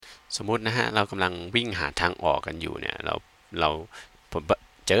สมมุตินะฮะเรากำลังวิ่งหาทางออกกันอยู่เนี่ยเราผม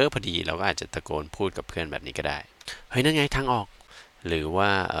เจอพอดีเราก็อาจจะตะโกนพูดกับเพื่อนแบบนี้ก็ได้เฮ้ยนั่นไงทางออกหรือว่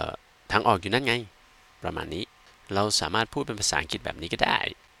าทางออกอยู่นั่นไงประมาณนี้เราสามารถพูดเป็นภาษาอังกฤษแบบนี้ก็ได้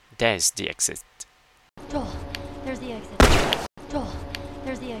There's the exit Joel, there's the exit. Joel,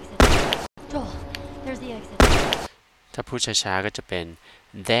 there's the exit. Joel, there's the exit. ถ้าพูดช้าๆก็จะเป็น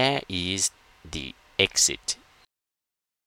There is the exit